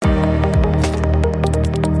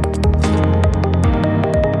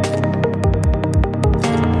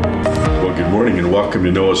morning and welcome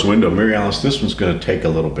to Noah's Window. Mary Alice, this one's going to take a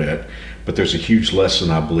little bit, but there's a huge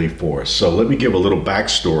lesson, I believe, for us. So let me give a little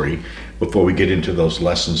backstory before we get into those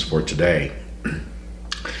lessons for today.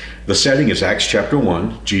 The setting is Acts chapter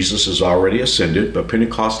 1. Jesus has already ascended, but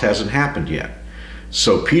Pentecost hasn't happened yet.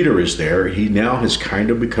 So Peter is there. He now has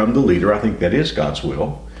kind of become the leader. I think that is God's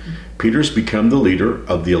will. Peter's become the leader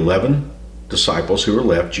of the 11 disciples who are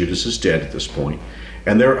left. Judas is dead at this point.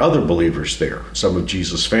 And there are other believers there. Some of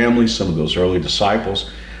Jesus' family, some of those early disciples.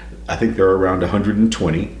 I think there are around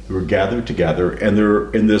 120 who are gathered together, and they're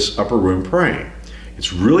in this upper room praying.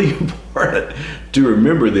 It's really important to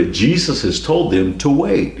remember that Jesus has told them to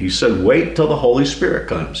wait. He said, wait till the Holy Spirit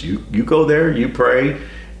comes. You go there, you pray,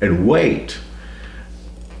 and wait.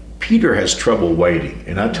 Peter has trouble waiting,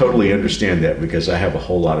 and I totally understand that because I have a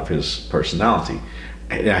whole lot of his personality.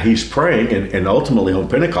 Now he's praying, and ultimately on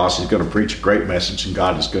Pentecost he's going to preach a great message and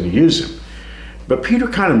God is going to use him. But Peter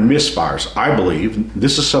kind of misfires, I believe.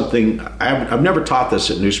 This is something, I've never taught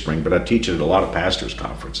this at New Spring, but I teach it at a lot of pastors'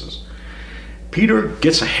 conferences. Peter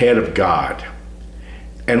gets ahead of God.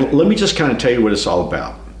 And let me just kind of tell you what it's all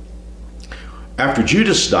about. After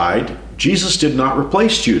Judas died, Jesus did not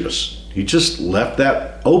replace Judas. He just left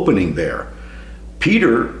that opening there.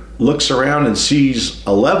 Peter looks around and sees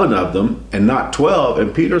 11 of them and not 12,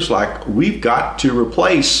 and Peter's like, we've got to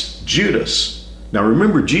replace Judas. Now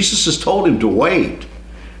remember, Jesus has told him to wait,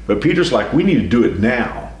 but Peter's like, we need to do it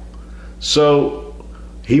now. So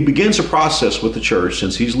he begins a process with the church,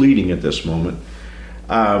 since he's leading at this moment,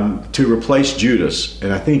 to replace Judas,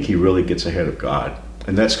 and I think he really gets ahead of God.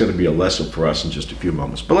 And that's going to be a lesson for us in just a few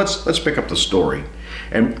moments. But let's pick up the story.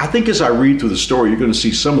 And I think as I read through the story, you're going to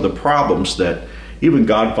see some of the problems that even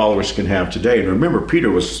God followers can have today. And remember,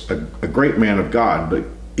 Peter was a great man of God, but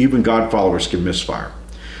even God followers can misfire.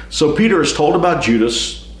 So Peter is told about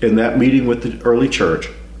Judas in that meeting with the early church.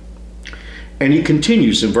 And he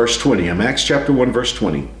continues in verse 20. I'm Acts chapter 1, verse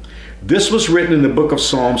 20. This was written in the book of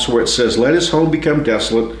Psalms where it says, let his home become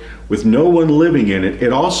desolate with no one living in it.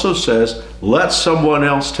 It also says, let someone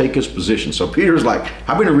else take his position. So Peter's like,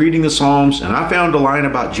 I've been reading the Psalms and I found a line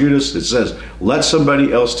about Judas that says, let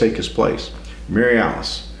somebody else take his place. Mary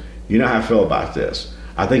Alice, you know how I feel about this.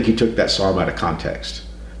 I think he took that psalm out of context,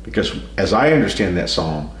 because as I understand that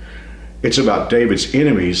psalm, it's about David's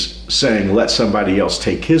enemies saying, let somebody else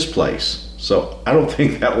take his place. So I don't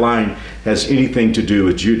think that line has anything to do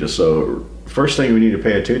with Judas. So first thing we need to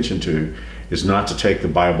pay attention to is not to take the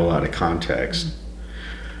Bible out of context.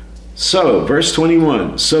 So verse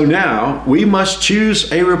 21, so now we must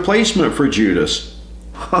choose a replacement for Judas.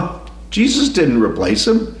 Jesus didn't replace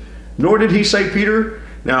him. Nor did he say, Peter,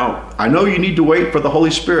 now I know you need to wait for the Holy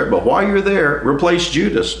Spirit, but while you're there, replace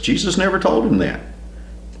Judas. Jesus never told him that.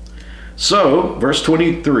 So, verse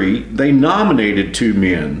 23, they nominated 2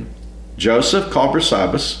 men, Joseph, called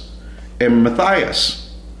Barsabas, and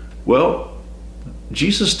Matthias. Well,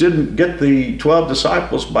 Jesus didn't get the 12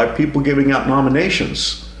 disciples by people giving out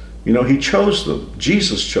nominations. You know, he chose them.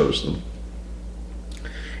 Jesus chose them.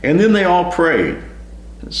 And then they all prayed.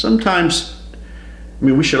 Sometimes,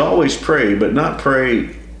 we should always pray, but not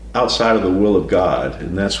pray outside of the will of God.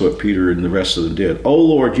 And that's what Peter and the rest of them did. Oh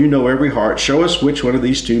Lord, you know every heart. Show us which one of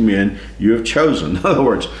these 2 men you have chosen. In other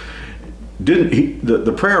words,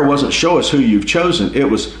 the prayer wasn't show us who you've chosen. It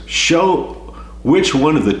was show which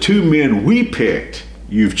one of the 2 men we picked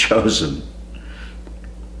you've chosen.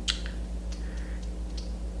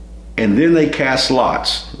 And then they cast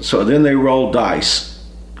lots. So then they rolled dice.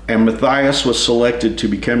 And Matthias was selected to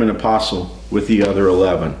become an apostle with the other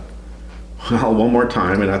 11. Well, one more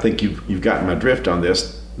time, and I think you've gotten my drift on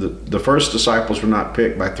this. The first disciples were not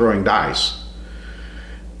picked by throwing dice.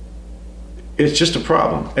 It's just a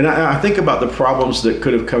problem. And I think about the problems that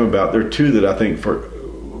could have come about. There are 2 that I think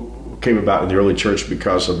came about in the early church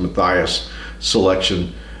because of Matthias'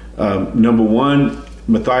 selection. Number 1,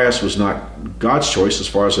 Matthias was not God's choice as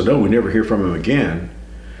far as I know. We never hear from him again.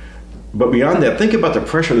 But beyond that, think about the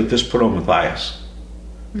pressure that this put on Matthias.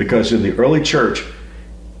 Because in the early church,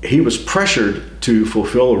 he was pressured to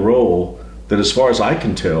fulfill a role that, as far as I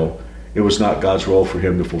can tell, it was not God's role for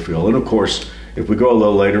him to fulfill. And of course, if we go a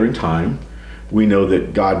little later in time, we know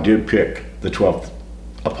that God did pick the 12th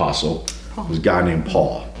apostle. It was a guy named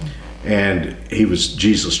Paul. And he was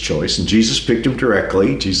Jesus' choice. And Jesus picked him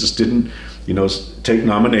directly. Jesus didn't, take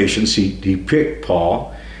nominations. He picked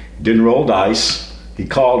Paul, didn't roll dice. He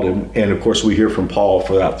called him. And of course, we hear from Paul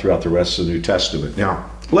throughout the rest of the New Testament. Now,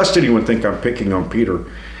 lest anyone think I'm picking on Peter,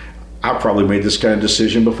 I probably made this kind of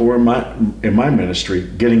decision before in my ministry,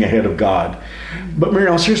 getting ahead of God. But Mary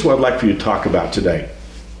Alice, here's what I'd like for you to talk about today.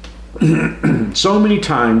 So many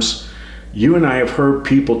times, you and I have heard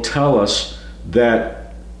people tell us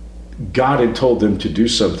that God had told them to do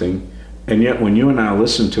something, and yet when you and I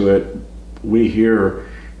listen to it, we hear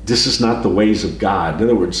this is not the ways of God. In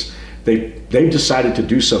other words, they've decided to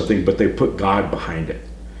do something, but they put God behind it,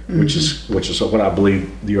 which is what I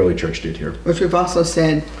believe the early church did here. Which we've also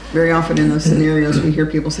said very often in those scenarios, we hear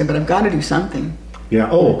people say, but I've got to do something. Yeah.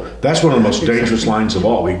 Oh, that's one of the most dangerous lines of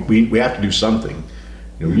all. We have to do something.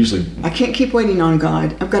 Usually, I can't keep waiting on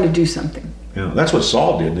God. I've got to do something. That's what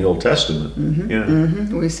Saul did in the Old Testament.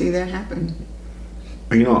 We see that happen.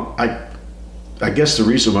 I guess the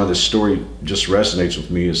reason why this story just resonates with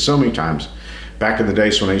me is so many times back in the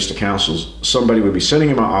days when I used to counsel, somebody would be sitting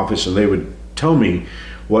in my office and they would tell me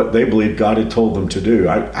what they believed God had told them to do.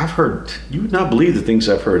 I've heard, you would not believe the things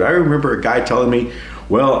I've heard. I remember a guy telling me,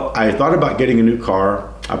 well, I thought about getting a new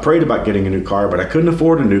car. I prayed about getting a new car, but I couldn't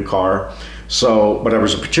afford a new car. But there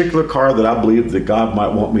was a particular car that I believed that God might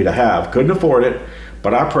want me to have. Couldn't afford it,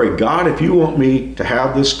 but I prayed, God, if you want me to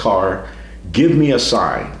have this car, give me a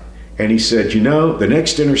sign. And he said, the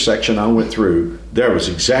next intersection I went through, there was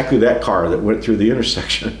exactly that car that went through the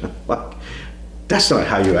intersection. Like, that's not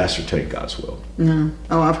how you ascertain God's will. No.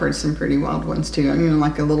 Oh, I've heard some pretty wild ones too.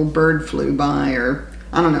 Like a little bird flew by, or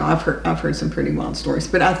I don't know. I've heard some pretty wild stories.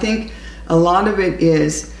 But I think a lot of it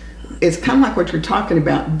is, it's kind of like what you're talking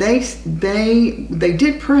about. They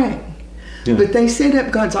did pray. Yeah. But they set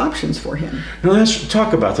up God's options for him. Now let's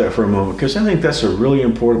talk about that for a moment, because I think that's a really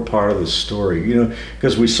important part of the story.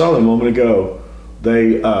 Because we saw a moment ago,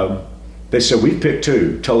 they said, we've picked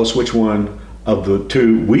two. Tell us which one of the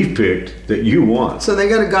two we've picked that you want. So they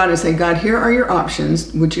go to God and say, God, here are your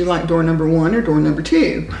options. Would you like door number 1 or door number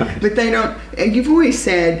 2? Right. But they don't. You've always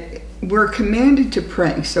said we're commanded to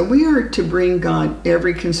pray. So we are to bring God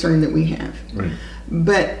every concern that we have. Right.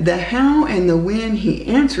 But the how and the when he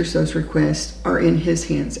answers those requests are in his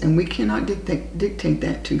hands, and we cannot dictate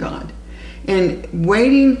that to God. And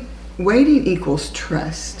waiting equals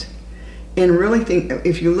trust. And really think,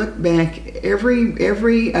 if you look back, every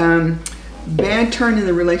bad turn in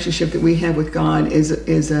the relationship that we have with God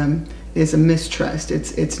is a mistrust.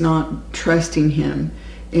 It's not trusting him,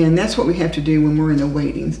 and that's what we have to do when we're in a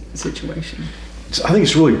waiting situation. I think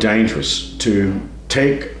it's really dangerous to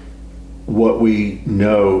take what we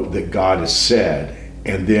know that God has said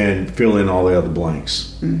and then fill in all the other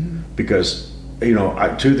blanks. Because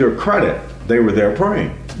to their credit, they were there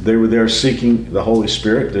praying. They were there seeking the Holy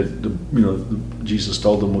Spirit that Jesus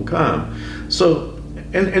told them would come. So,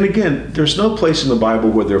 and again, there's no place in the Bible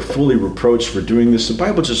where they're fully reproached for doing this. The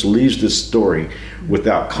Bible just leaves this story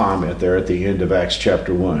without comment there at the end of Acts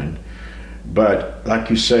chapter 1. But like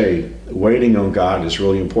you say, waiting on God is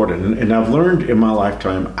really important. And I've learned in my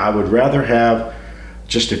lifetime, I would rather have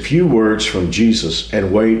just a few words from Jesus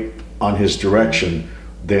and wait on his direction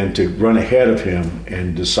than to run ahead of him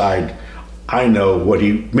and decide I know what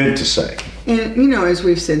he meant to say. And, as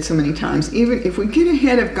we've said so many times, even if we get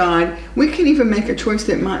ahead of God, we can even make a choice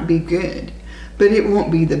that might be good. But it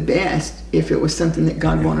won't be the best if it was something that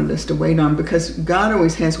God wanted us to wait on, because God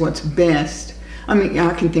always has what's best.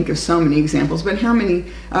 I can think of so many examples, but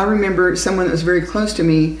I remember someone that was very close to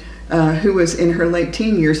me who was in her late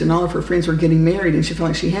teen years, and all of her friends were getting married, and she felt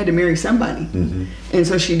like she had to marry somebody. And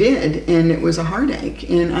so she did, and it was a heartache.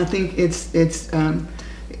 And I think it's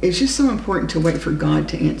just so important to wait for God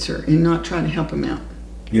to answer and not try to help him out.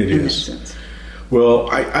 It is. Well,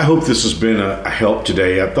 I hope this has been a help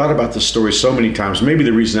today. I've thought about this story so many times. Maybe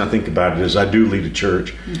the reason I think about it is I do lead a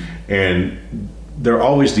church, and there are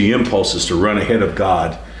always the impulses to run ahead of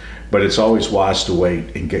God, but it's always wise to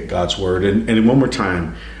wait and get God's word. And one more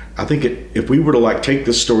time, I think if we were to take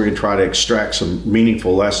this story and try to extract some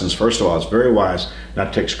meaningful lessons, first of all, it's very wise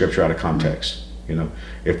not to take scripture out of context.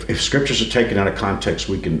 If scriptures are taken out of context,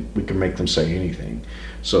 we can make them say anything.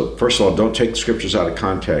 So first of all, don't take the scriptures out of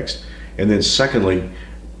context. And then secondly,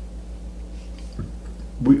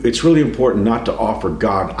 it's really important not to offer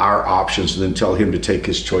God our options and then tell him to take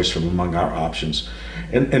his choice from among our options.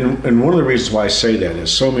 And one of the reasons why I say that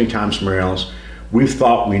is so many times, Mary Alice, we've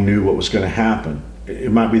thought we knew what was going to happen.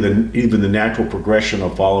 It might be even the natural progression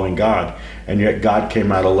of following God, and yet God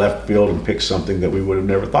came out of left field and picked something that we would have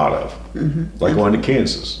never thought of, like going to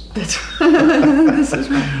Kansas. That's right. This is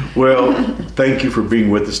right. Well, thank you for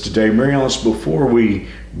being with us today. Mary Alice, before we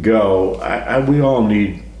go, we all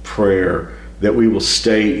need prayer that we will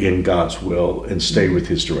stay in God's will and stay with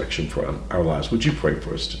his direction for our lives. Would you pray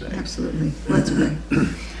for us today? Absolutely. Let's pray.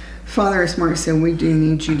 Father, as Mark said, we do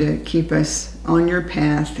need you to keep us on your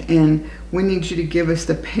path, and we need you to give us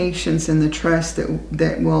the patience and the trust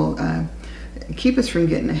that will keep us from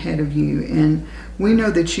getting ahead of you. And we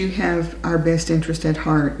know that you have our best interest at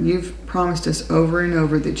heart. You've promised us over and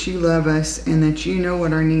over that you love us and that you know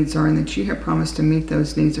what our needs are and that you have promised to meet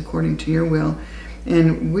those needs according to your will.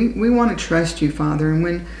 And we want to trust you, Father. And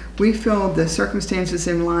when we feel the circumstances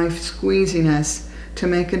in life squeezing us to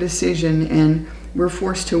make a decision and we're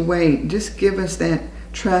forced to wait, just give us that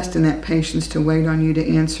trust and that patience to wait on you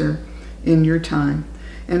to answer in your time.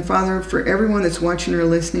 And Father, for everyone that's watching or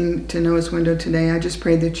listening to Noah's Window today, I just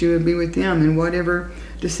pray that you would be with them and whatever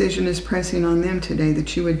decision is pressing on them today,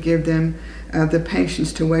 that you would give them the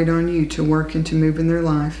patience to wait on you to work and to move in their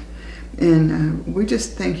life. And we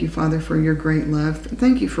just thank you, Father, for your great love.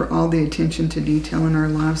 Thank you for all the attention to detail in our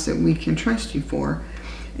lives that we can trust you for.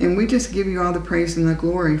 And we just give you all the praise and the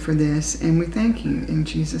glory for this. And we thank you in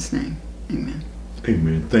Jesus' name. Amen.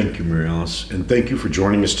 Amen. Thank you, Mary Alice. And thank you for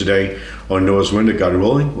joining us today on Noah's Window. God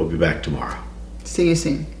willing, we'll be back tomorrow. See you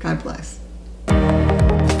soon. God bless.